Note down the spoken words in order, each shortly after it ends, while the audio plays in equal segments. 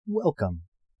Welcome,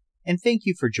 and thank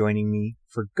you for joining me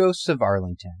for Ghosts of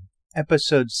Arlington,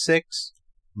 Episode 6,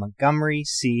 Montgomery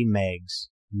C. Meigs,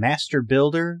 Master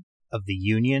Builder of the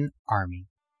Union Army.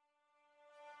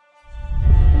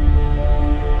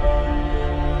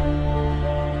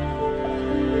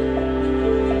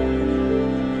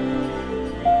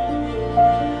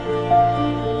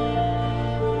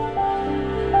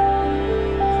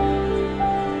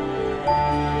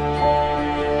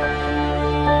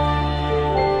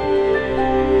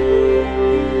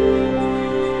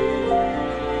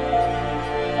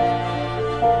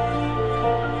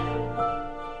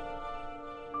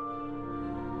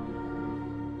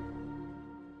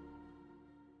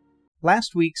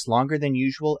 Last week's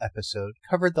longer-than-usual episode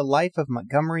covered the life of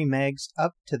Montgomery Meigs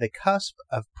up to the cusp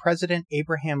of President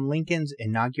Abraham Lincoln's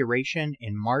inauguration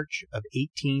in March of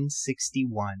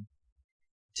 1861.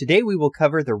 Today we will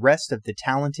cover the rest of the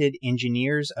talented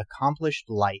engineer's accomplished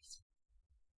life.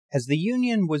 As the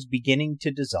Union was beginning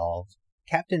to dissolve,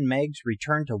 Captain Meigs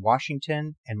returned to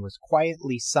Washington and was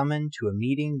quietly summoned to a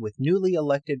meeting with newly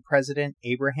elected President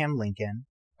Abraham Lincoln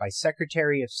by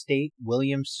Secretary of State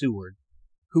William Seward,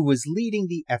 who was leading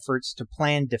the efforts to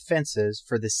plan defenses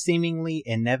for the seemingly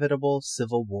inevitable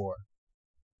Civil War.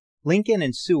 Lincoln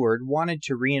and Seward wanted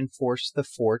to reinforce the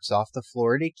forts off the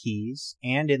Florida Keys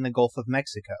and in the Gulf of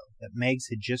Mexico that Meigs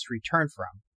had just returned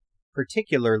from,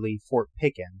 particularly Fort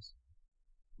Pickens.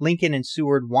 Lincoln and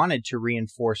Seward wanted to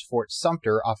reinforce Fort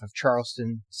Sumter off of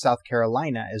Charleston, South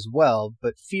Carolina as well,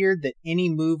 but feared that any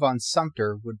move on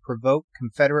Sumter would provoke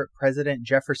Confederate President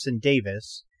Jefferson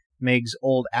Davis, Meigs'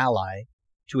 old ally,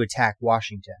 to attack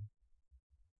Washington.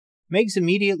 Meigs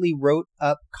immediately wrote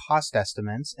up cost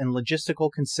estimates and logistical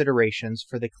considerations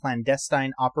for the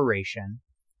clandestine operation,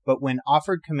 but when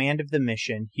offered command of the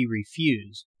mission, he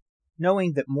refused,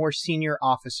 knowing that more senior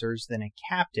officers than a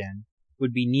captain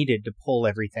would be needed to pull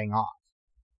everything off.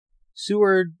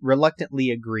 Seward reluctantly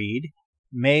agreed.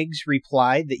 Meigs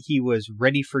replied that he was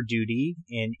ready for duty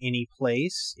in any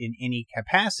place, in any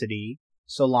capacity,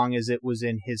 so long as it was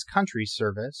in his country's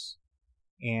service,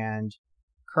 and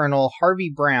Colonel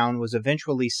Harvey Brown was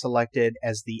eventually selected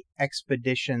as the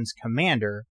expedition's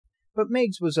commander, but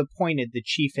Meigs was appointed the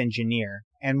chief engineer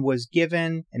and was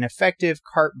given an effective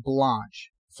carte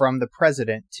blanche from the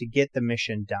president to get the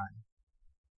mission done.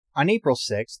 On April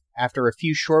 6th, after a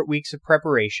few short weeks of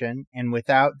preparation and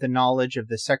without the knowledge of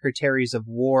the Secretaries of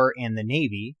War and the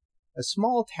Navy, a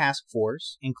small task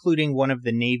force, including one of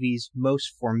the Navy's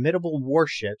most formidable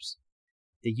warships,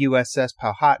 the USS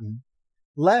Powhatan,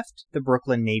 left the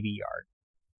Brooklyn Navy Yard.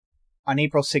 On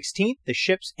April 16th, the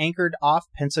ships anchored off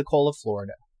Pensacola,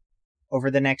 Florida. Over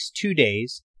the next 2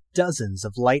 days, dozens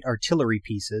of light artillery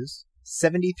pieces,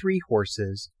 73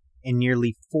 horses, and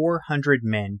nearly 400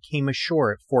 men came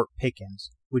ashore at Fort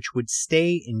Pickens, which would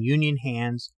stay in Union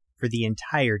hands for the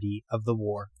entirety of the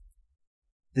war.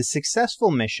 The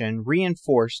successful mission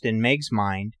reinforced in Meigs'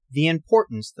 mind the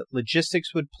importance that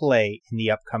logistics would play in the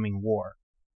upcoming war.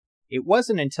 It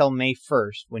wasn't until May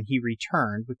 1st, when he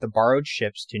returned with the borrowed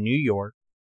ships to New York,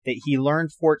 that he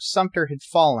learned Fort Sumter had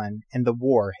fallen and the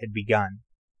war had begun.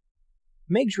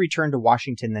 Meigs returned to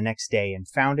Washington the next day and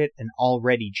found it an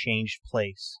already changed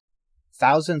place.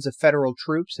 Thousands of federal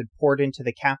troops had poured into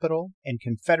the capital, and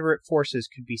Confederate forces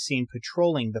could be seen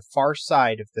patrolling the far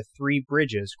side of the 3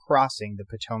 bridges crossing the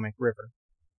Potomac River.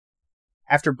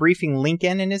 After briefing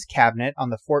Lincoln and his cabinet on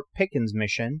the Fort Pickens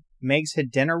mission, Meigs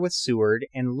had dinner with Seward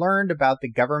and learned about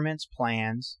the government's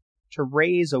plans to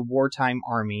raise a wartime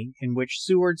army, in which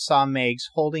Seward saw Meigs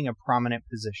holding a prominent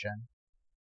position.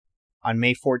 On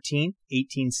May 14,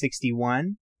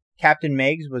 1861, Captain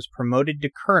Meigs was promoted to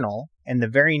colonel and the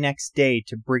very next day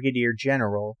to brigadier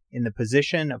general in the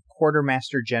position of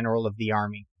quartermaster general of the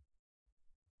army.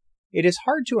 It is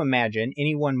hard to imagine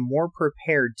anyone more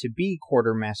prepared to be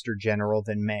quartermaster general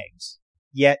than Meigs,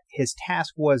 yet his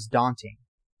task was daunting.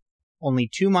 Only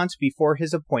 2 months before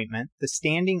his appointment, the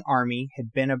standing army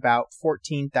had been about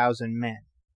 14,000 men.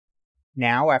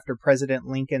 Now, after President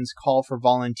Lincoln's call for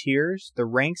volunteers, the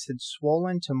ranks had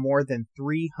swollen to more than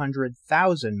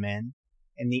 300,000 men,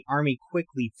 and the army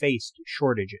quickly faced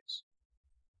shortages.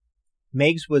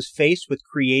 Meigs was faced with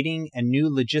creating a new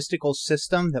logistical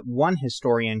system that one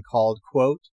historian called,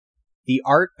 quote, the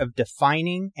art of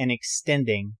defining and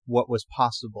extending what was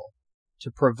possible to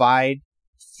provide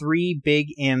 3 big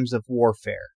M's of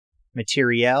warfare: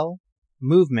 materiel,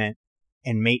 movement,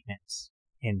 and maintenance,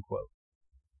 end quote.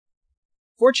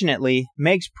 Fortunately,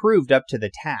 Meigs proved up to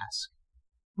the task.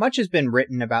 Much has been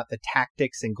written about the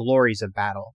tactics and glories of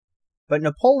battle, but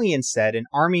Napoleon said an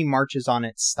army marches on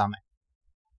its stomach.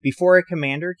 Before a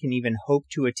commander can even hope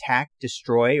to attack,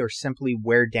 destroy, or simply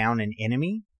wear down an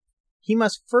enemy, he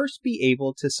must first be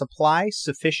able to supply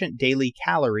sufficient daily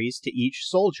calories to each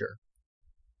soldier.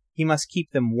 He must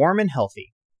keep them warm and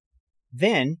healthy.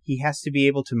 Then he has to be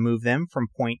able to move them from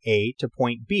point A to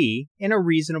point B in a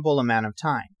reasonable amount of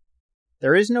time.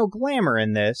 There is no glamour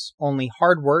in this, only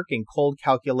hard work and cold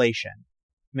calculation.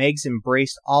 Meigs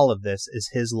embraced all of this as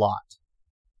his lot.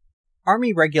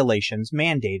 Army regulations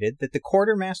mandated that the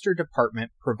Quartermaster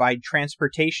Department provide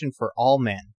transportation for all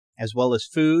men, as well as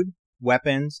food,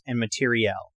 weapons, and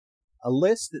materiel, a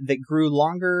list that grew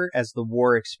longer as the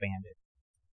war expanded.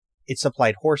 It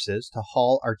supplied horses to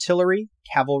haul artillery,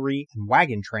 cavalry, and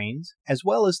wagon trains, as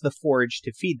well as the forage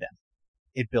to feed them.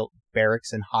 It built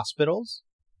barracks and hospitals.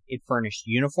 It furnished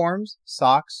uniforms,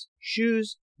 socks,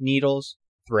 shoes, needles,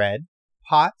 thread,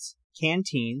 pots,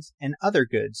 canteens, and other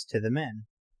goods to the men.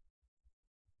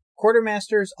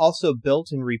 Quartermasters also built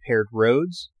and repaired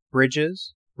roads,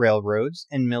 bridges, railroads,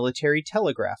 and military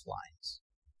telegraph lines.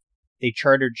 They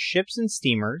chartered ships and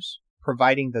steamers,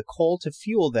 providing the coal to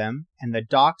fuel them and the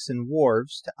docks and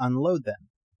wharves to unload them.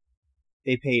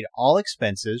 They paid all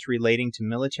expenses relating to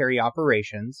military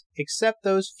operations, except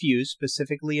those few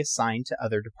specifically assigned to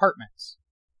other departments.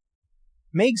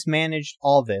 Meigs managed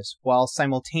all this while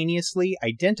simultaneously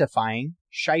identifying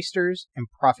shysters and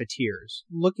profiteers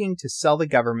looking to sell the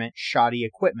government shoddy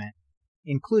equipment,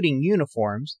 including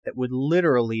uniforms that would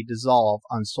literally dissolve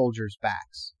on soldiers'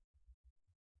 backs.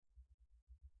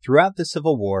 Throughout the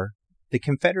Civil War, the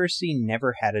Confederacy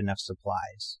never had enough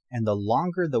supplies, and the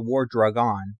longer the war drug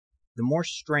on, the more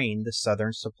strained the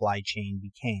Southern supply chain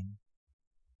became.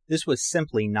 This was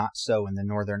simply not so in the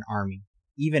Northern Army,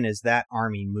 even as that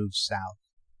army moved south.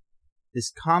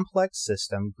 This complex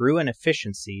system grew in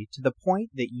efficiency to the point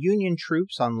that Union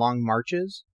troops on long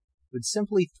marches would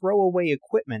simply throw away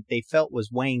equipment they felt was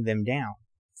weighing them down,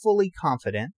 fully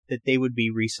confident that they would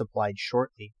be resupplied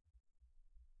shortly.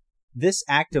 This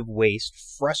act of waste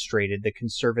frustrated the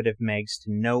conservative Meigs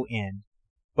to no end,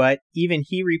 but even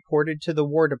he reported to the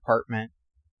War Department,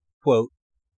 quote,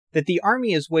 that the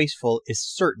Army is wasteful is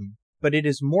certain, but it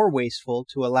is more wasteful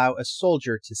to allow a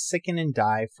soldier to sicken and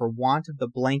die for want of the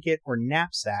blanket or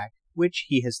knapsack which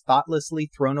he has thoughtlessly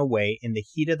thrown away in the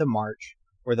heat of the march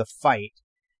or the fight,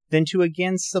 than to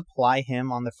again supply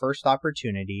him on the first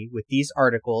opportunity with these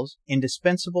articles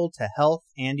indispensable to health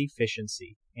and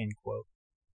efficiency, end quote.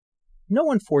 No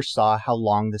one foresaw how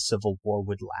long the Civil War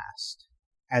would last.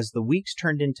 As the weeks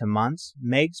turned into months,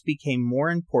 Meigs became more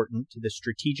important to the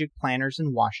strategic planners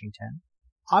in Washington,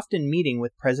 often meeting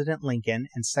with President Lincoln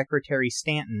and Secretary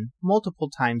Stanton multiple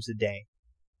times a day.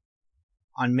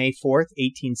 On May 4,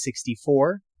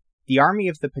 1864, the Army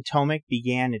of the Potomac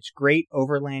began its great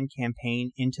overland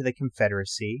campaign into the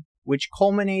Confederacy, which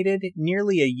culminated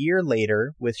nearly a year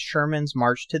later with Sherman's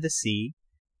march to the sea,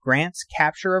 Grant's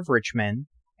capture of Richmond,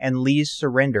 and Lee's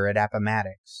surrender at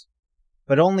Appomattox,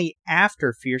 but only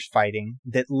after fierce fighting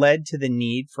that led to the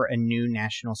need for a new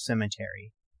national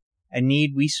cemetery, a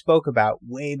need we spoke about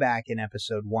way back in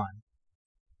episode 1.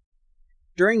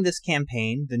 During this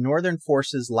campaign, the Northern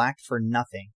forces lacked for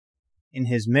nothing. In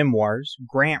his memoirs,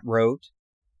 Grant wrote,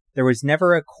 "There was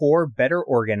never a corps better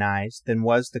organized than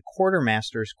was the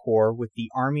Quartermaster's Corps with the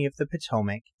Army of the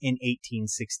Potomac in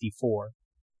 1864.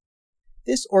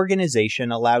 This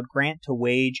organization allowed Grant to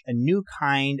wage a new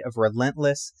kind of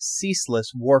relentless,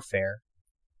 ceaseless warfare.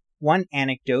 One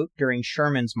anecdote during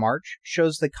Sherman's march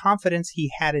shows the confidence he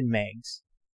had in Meigs.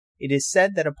 It is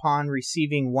said that upon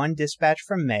receiving one dispatch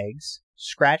from Meigs,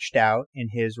 scratched out in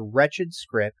his wretched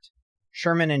script,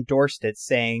 Sherman endorsed it,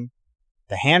 saying,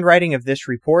 "The handwriting of this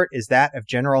report is that of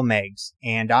General Meigs,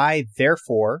 and I,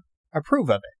 therefore,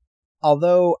 approve of it,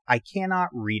 although I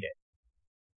cannot read it."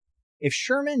 If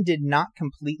Sherman did not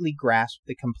completely grasp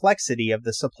the complexity of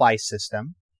the supply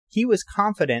system, he was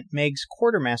confident Meigs'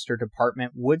 Quartermaster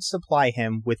Department would supply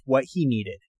him with what he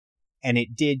needed, and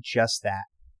it did just that.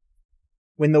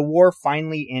 When the war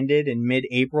finally ended in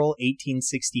mid-April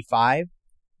 1865,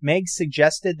 Meigs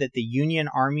suggested that the Union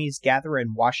armies gather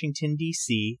in Washington,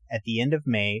 D.C. at the end of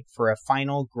May for a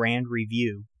final grand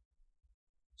review.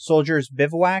 Soldiers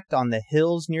bivouacked on the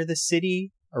hills near the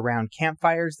city, around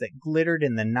campfires that glittered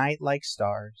in the night like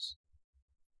stars.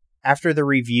 After the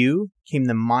review came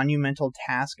the monumental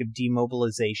task of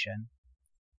demobilization.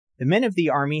 The men of the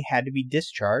army had to be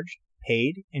discharged,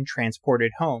 paid, and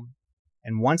transported home,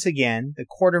 and once again the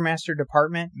Quartermaster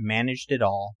Department managed it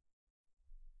all.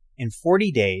 In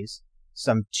 40 days,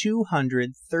 some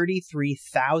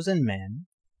 233,000 men,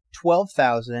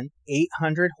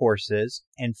 12,800 horses,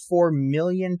 and 4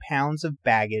 million pounds of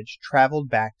baggage traveled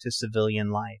back to civilian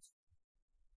life.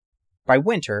 By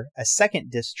winter, a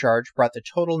second discharge brought the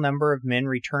total number of men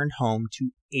returned home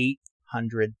to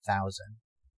 800,000.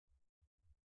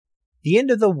 The end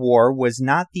of the war was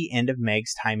not the end of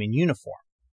Megg's time in uniform.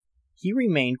 He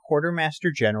remained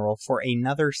Quartermaster General for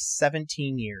another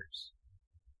 17 years.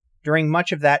 During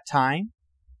much of that time,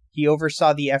 he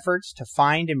oversaw the efforts to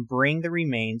find and bring the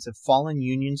remains of fallen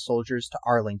Union soldiers to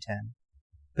Arlington,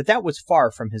 but that was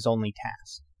far from his only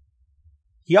task.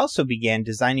 He also began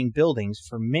designing buildings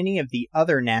for many of the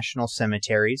other national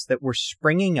cemeteries that were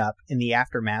springing up in the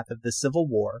aftermath of the Civil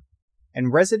War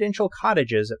and residential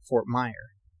cottages at Fort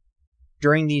Myer.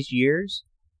 During these years,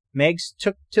 Meigs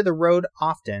took to the road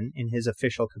often in his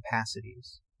official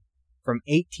capacities. From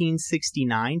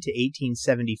 1869 to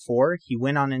 1874, he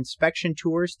went on inspection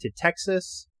tours to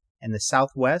Texas and the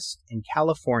Southwest and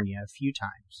California a few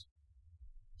times.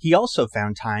 He also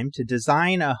found time to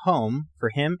design a home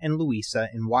for him and Louisa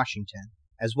in Washington,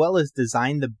 as well as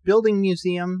design the Building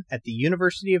Museum at the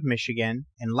University of Michigan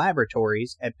and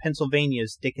laboratories at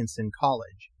Pennsylvania's Dickinson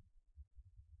College.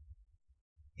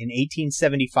 In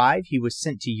 1875, he was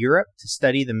sent to Europe to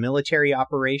study the military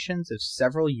operations of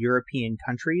several European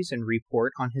countries and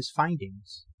report on his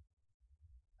findings.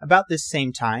 About this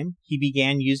same time, he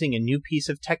began using a new piece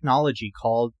of technology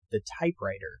called the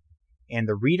typewriter, and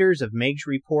the readers of Meig's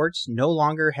reports no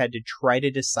longer had to try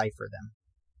to decipher them.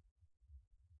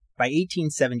 By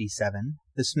 1877,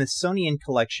 the Smithsonian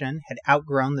collection had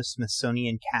outgrown the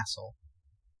Smithsonian Castle.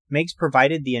 Meigs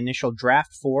provided the initial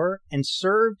draft for and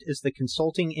served as the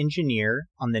consulting engineer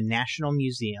on the National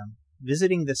Museum,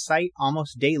 visiting the site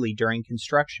almost daily during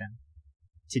construction.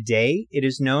 Today, it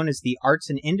is known as the Arts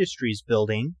and Industries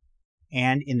Building,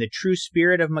 and in the true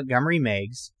spirit of Montgomery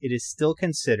Meigs, it is still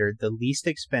considered the least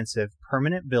expensive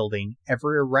permanent building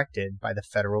ever erected by the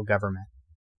federal government.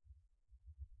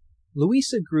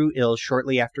 Louisa grew ill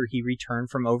shortly after he returned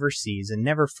from overseas and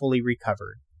never fully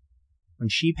recovered. When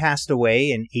she passed away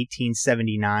in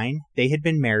 1879, they had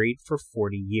been married for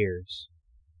 40 years.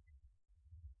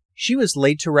 She was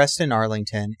laid to rest in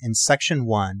Arlington in Section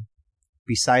 1,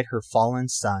 beside her fallen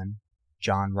son,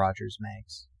 John Rogers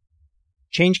Meigs.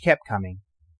 Change kept coming.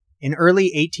 In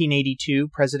early 1882,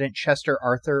 President Chester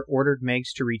Arthur ordered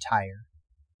Meigs to retire.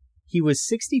 He was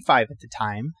 65 at the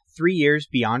time, 3 years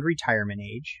beyond retirement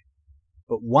age,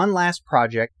 but one last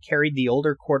project carried the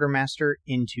older quartermaster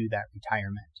into that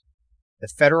retirement. The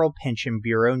Federal Pension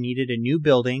Bureau needed a new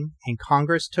building, and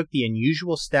Congress took the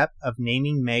unusual step of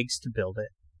naming Meigs to build it.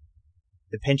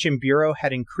 The Pension Bureau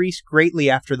had increased greatly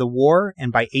after the war,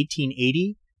 and by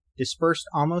 1880, dispersed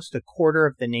almost a quarter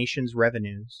of the nation's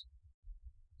revenues.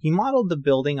 He modeled the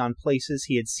building on places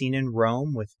he had seen in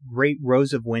Rome, with great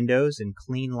rows of windows and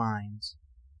clean lines.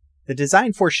 The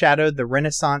design foreshadowed the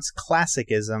Renaissance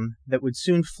classicism that would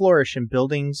soon flourish in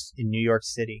buildings in New York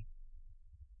City.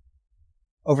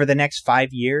 Over the next 5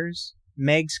 years,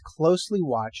 Meigs closely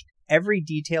watched every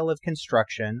detail of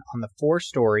construction on the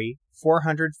 4-story,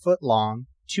 400-foot-long,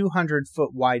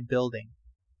 200-foot-wide building.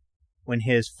 When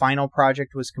his final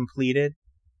project was completed,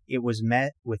 it was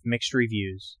met with mixed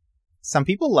reviews. Some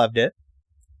people loved it,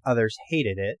 others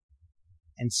hated it,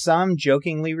 and some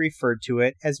jokingly referred to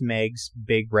it as Meigs'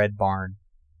 Big Red Barn.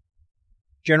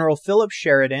 General Philip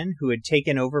Sheridan, who had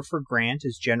taken over for Grant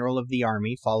as General of the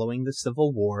Army following the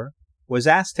Civil War, was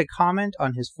asked to comment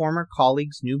on his former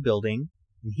colleague's new building,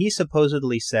 and he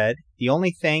supposedly said the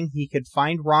only thing he could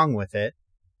find wrong with it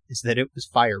is that it was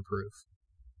fireproof.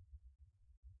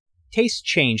 Tastes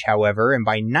change, however, and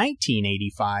by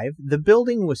 1985, the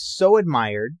building was so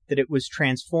admired that it was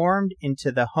transformed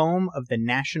into the home of the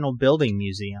National Building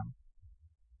Museum.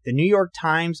 The New York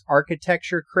Times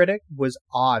architecture critic was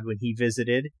awed when he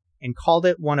visited and called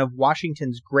it one of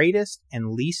Washington's greatest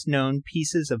and least known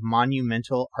pieces of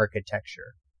monumental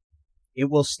architecture. It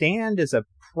will stand as a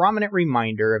prominent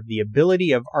reminder of the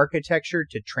ability of architecture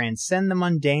to transcend the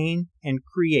mundane and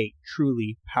create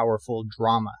truly powerful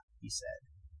drama, he said.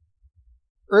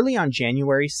 Early on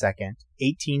January 2nd,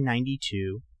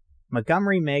 1892,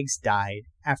 Montgomery Meigs died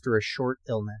after a short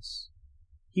illness.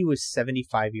 He was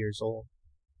 75 years old.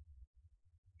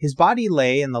 His body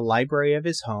lay in the library of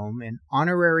his home, and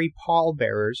honorary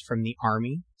pallbearers from the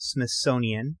Army,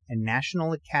 Smithsonian, and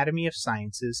National Academy of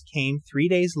Sciences came 3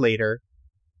 days later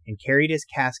and carried his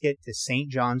casket to St.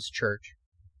 John's Church,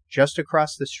 just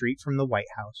across the street from the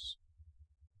White House.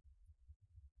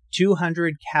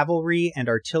 200 cavalry and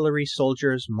artillery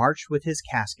soldiers marched with his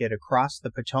casket across the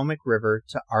Potomac River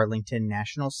to Arlington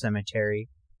National Cemetery,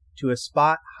 to a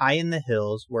spot high in the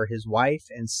hills where his wife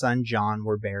and son John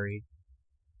were buried.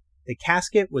 The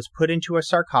casket was put into a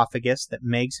sarcophagus that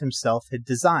Meigs himself had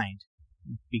designed,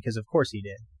 because of course he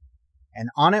did. and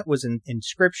on it was an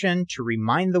inscription to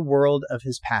remind the world of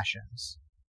his passions: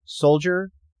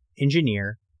 soldier,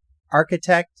 engineer,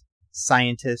 architect,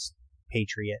 scientist,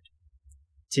 patriot.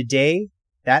 Today,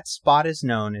 that spot is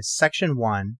known as Section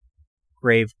 1,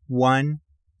 Grave 1EH.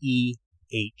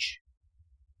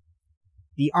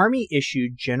 The Army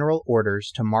issued general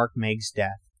orders to mark Meig's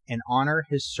death and honor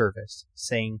his service,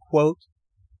 saying, quote,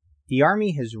 "The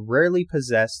Army has rarely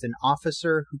possessed an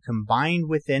officer who combined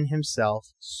within himself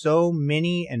so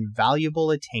many and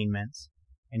valuable attainments,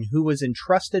 and who was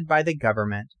entrusted by the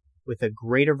government with a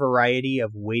greater variety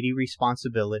of weighty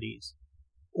responsibilities,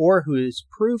 or who has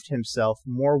proved himself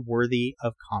more worthy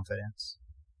of confidence.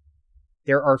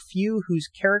 There are few whose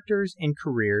characters and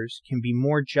careers can be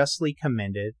more justly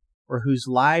commended, or whose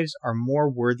lives are more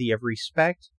worthy of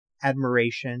respect,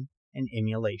 admiration, and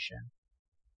emulation."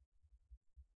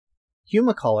 Hugh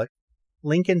McCulloch,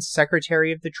 Lincoln's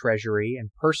Secretary of the Treasury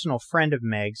and personal friend of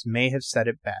Meig's, may have said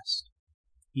it best.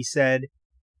 He said,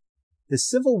 "The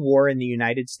Civil War in the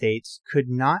United States could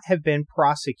not have been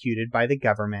prosecuted by the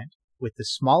government with the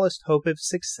smallest hope of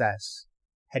success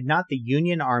had not the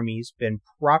Union armies been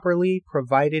properly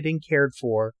provided and cared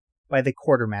for by the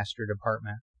Quartermaster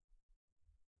Department.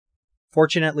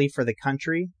 Fortunately for the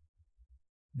country,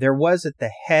 there was at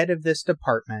the head of this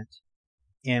department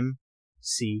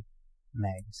M.C.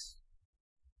 Meigs."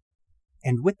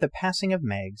 And with the passing of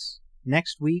Meigs,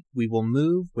 next week we will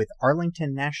move with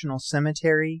Arlington National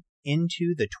Cemetery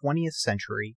into the 20th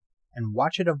century and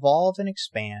watch it evolve and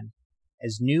expand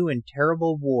as new and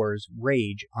terrible wars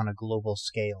rage on a global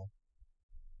scale.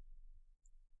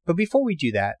 But before we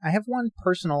do that, I have one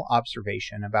personal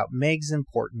observation about Meig's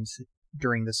importance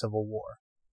during the Civil War.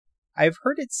 I have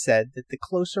heard it said that the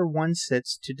closer one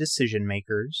sits to decision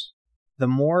makers, the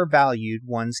more valued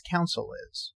one's counsel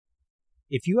is.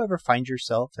 If you ever find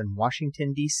yourself in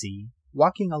Washington, D.C.,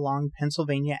 walking along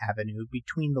Pennsylvania Avenue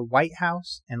between the White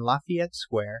House and Lafayette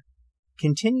Square,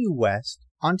 continue west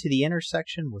onto the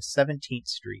intersection with 17th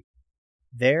Street.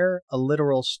 There, a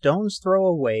literal stone's throw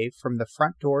away from the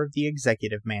front door of the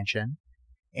Executive Mansion,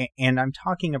 and I'm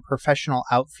talking a professional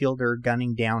outfielder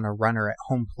gunning down a runner at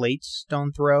home plate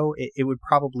stone throw, it would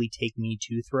probably take me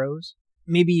 2 throws.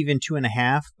 Maybe even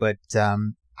 2.5, but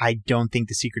I don't think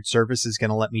the Secret Service is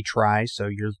going to let me try, so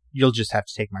you'll just have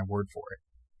to take my word for it.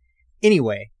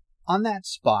 Anyway, on that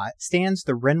spot stands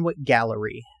the Renwick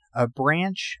Gallery, a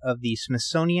branch of the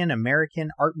Smithsonian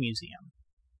American Art Museum.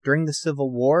 During the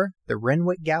Civil War, the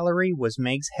Renwick Gallery was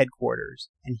Meig's headquarters,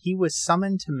 and he was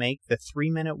summoned to make the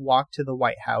 3-minute walk to the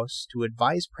White House to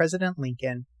advise President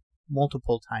Lincoln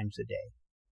multiple times a day.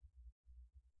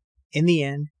 In the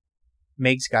end,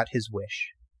 Meigs got his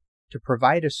wish: to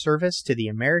provide a service to the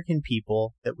American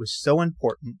people that was so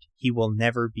important he will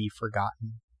never be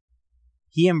forgotten.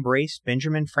 He embraced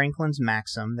Benjamin Franklin's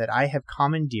maxim that I have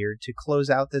commandeered to close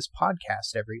out this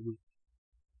podcast every week: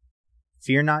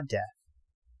 "Fear not death,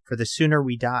 for the sooner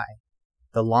we die,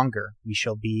 the longer we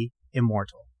shall be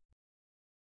immortal."